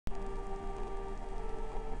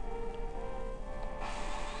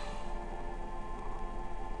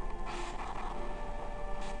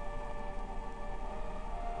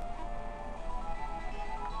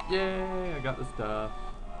Yay, I got the stuff.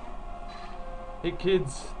 Hey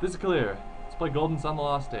kids, this is Clear. Let's play Golden Sun the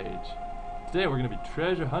Lost Age. Today we're going to be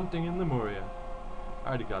treasure hunting in Lemuria. I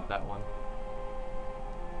already got that one.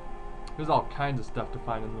 There's all kinds of stuff to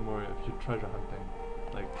find in Lemuria if you're treasure hunting.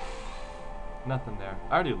 Like, nothing there.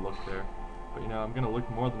 I already looked there, but you know, I'm going to look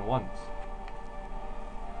more than once.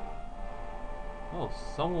 Oh,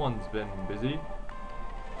 someone's been busy.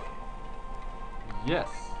 Yes!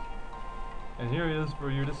 And here he is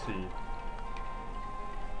for you to see.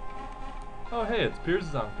 Oh hey, it's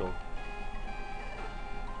Pierce's uncle.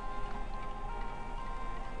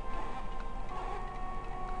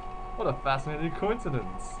 What a fascinating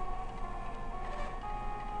coincidence!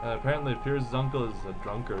 And apparently Pierce's uncle is a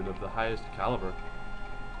drunkard of the highest caliber.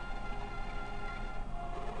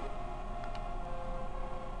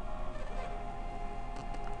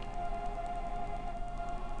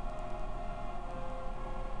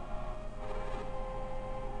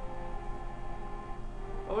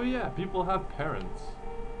 Oh yeah, people have parents.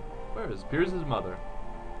 Where is Pierce's mother?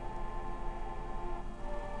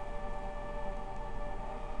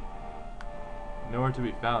 Nowhere to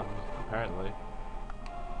be found, apparently.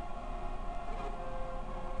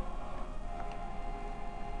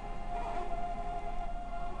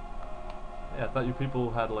 Yeah, I thought you people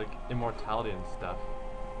had like immortality and stuff.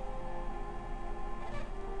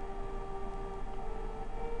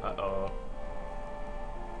 Uh-oh.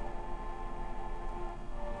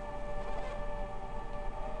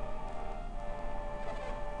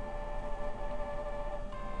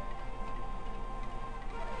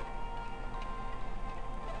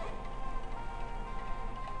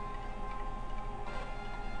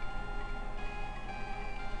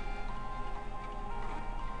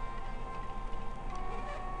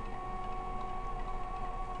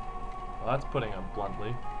 Well, that's putting it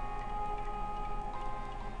bluntly.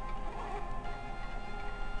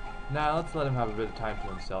 Nah, let's let him have a bit of time to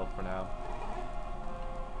himself for now.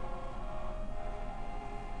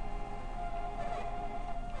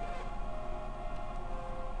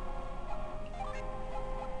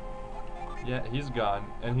 Yeah, he's gone.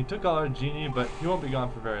 And he took all our genie, but he won't be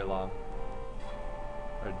gone for very long.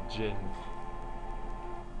 Or Jin.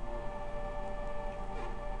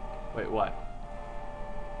 Wait, what?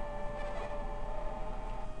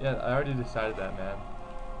 Yeah, I already decided that, man.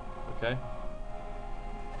 Okay?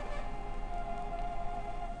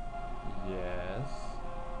 Yes.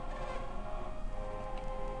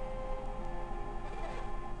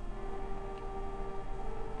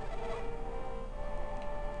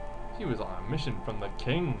 He was on a mission from the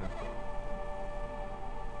king.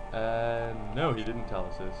 No, he didn't tell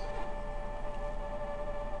us this.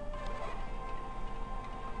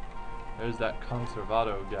 There's that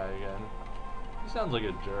Conservato guy again. He sounds like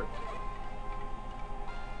a jerk.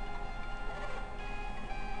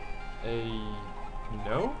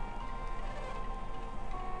 No?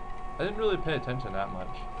 I didn't really pay attention that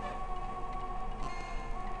much.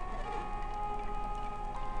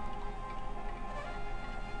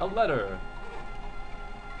 A letter!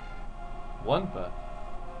 Wunpa.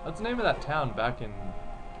 That's the name of that town back in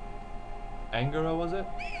Angara, was it?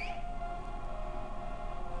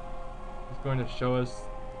 He's going to show us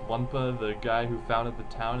Wunpa, the guy who founded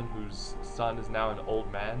the town and whose son is now an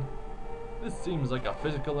old man. This seems like a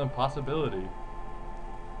physical impossibility.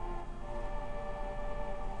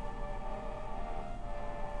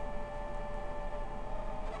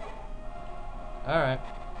 Alright.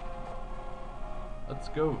 Let's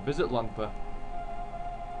go visit Wunpa.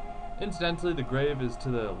 Incidentally, the grave is to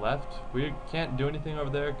the left. We can't do anything over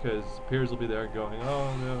there because Piers will be there going,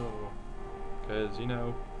 oh no. Because, you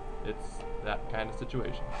know, it's that kind of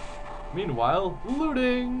situation. Meanwhile,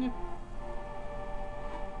 looting!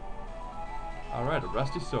 Alright, a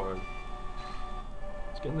rusty sword.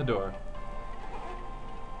 Let's get in the door.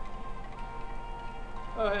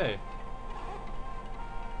 Oh, hey.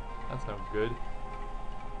 That's no good.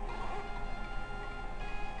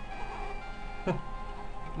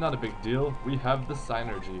 Not a big deal. We have the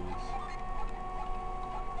synergies.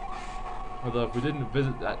 Although if we didn't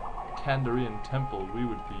visit that Kandarian temple, we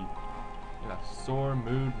would be in a sore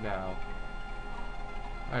mood now.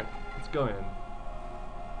 Alright, let's go in.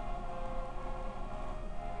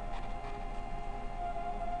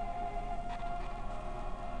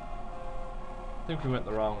 I think we went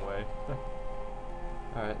the wrong way.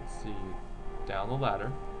 Alright, let's see. Down the ladder.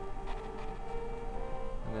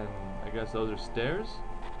 And then I guess those are stairs.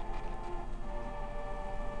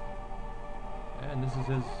 And this is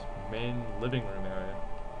his main living room area.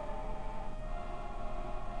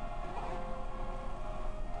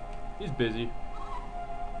 He's busy.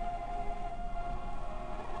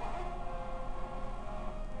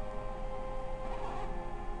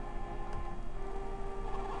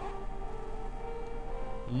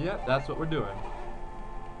 Yep, that's what we're doing.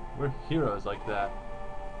 We're heroes like that.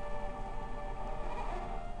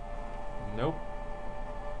 Nope.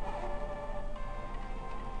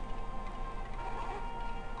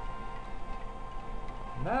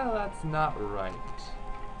 No, that's not right.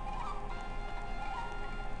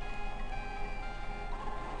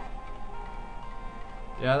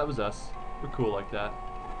 Yeah, that was us. We're cool like that.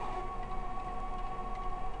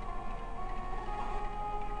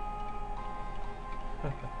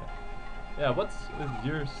 Yeah, what's with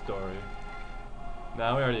your story?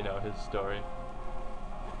 Now we already know his story.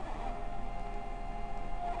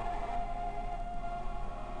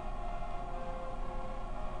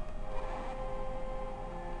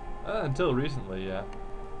 Until recently, yeah.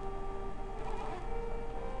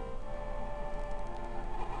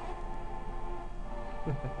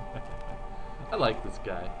 I like this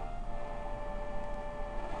guy.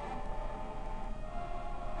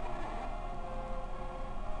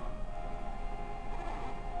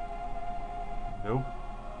 Nope.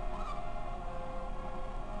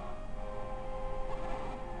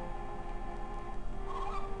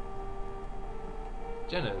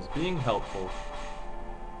 Jenna is being helpful.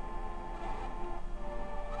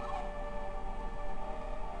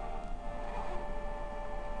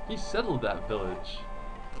 He settled that village.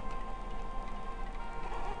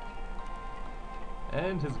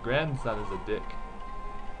 And his grandson is a dick.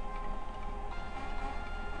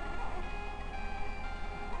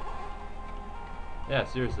 Yeah,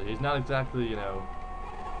 seriously, he's not exactly, you know,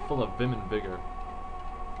 full of vim and vigor.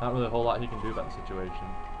 Not really a whole lot he can do about the situation.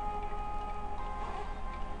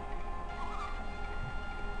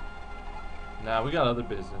 Nah, we got other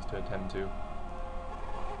business to attend to.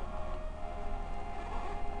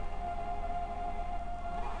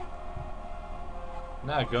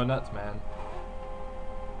 Nah, go nuts, man.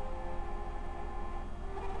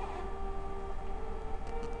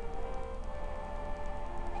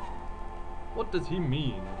 What does he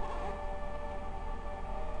mean?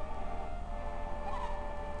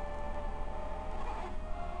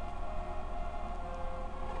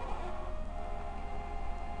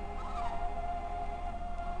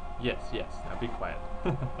 Yes, yes, now be quiet.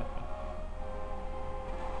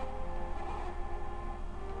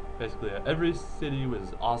 Basically, every city was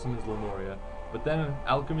as awesome as Lemuria, but then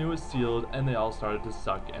alchemy was sealed and they all started to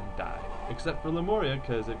suck and die. Except for Lemuria,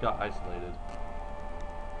 because it got isolated.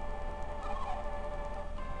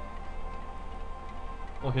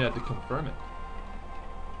 Well, he had to confirm it.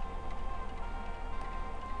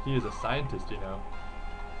 He is a scientist, you know.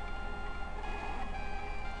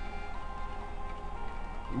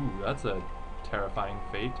 Ooh, that's a terrifying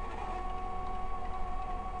fate.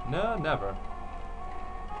 No, never.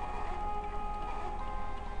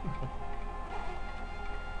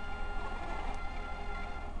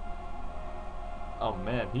 Oh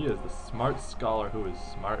man, he is the smart scholar who is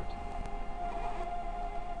smart.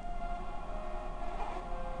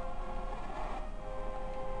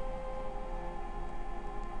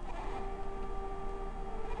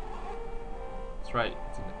 That's right,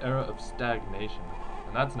 it's an era of stagnation,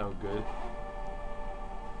 and that's no good.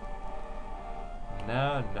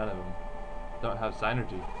 No, none of them don't have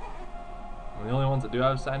synergy. And the only ones that do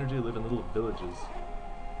have synergy live in little villages.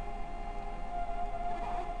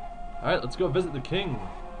 Alright, let's go visit the king.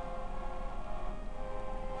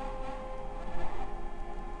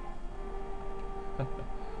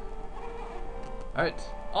 Alright,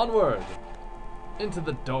 onward! Into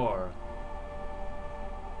the door.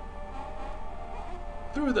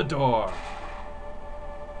 Through the door!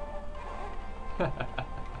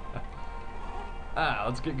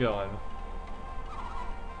 Let's get going.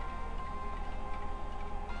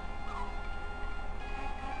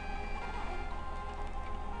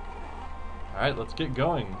 Alright, let's get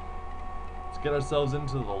going. Let's get ourselves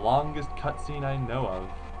into the longest cutscene I know of.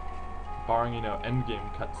 Barring, you know,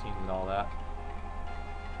 endgame cutscenes and all that.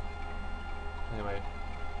 Anyway,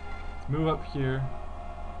 let's move up here.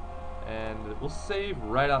 And we'll save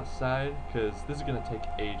right outside, because this is going to take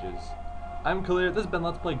ages. I'm Kalir, this has been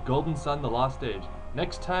Let's Play Golden Sun: The Lost Age.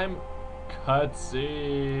 Next time, cutscene!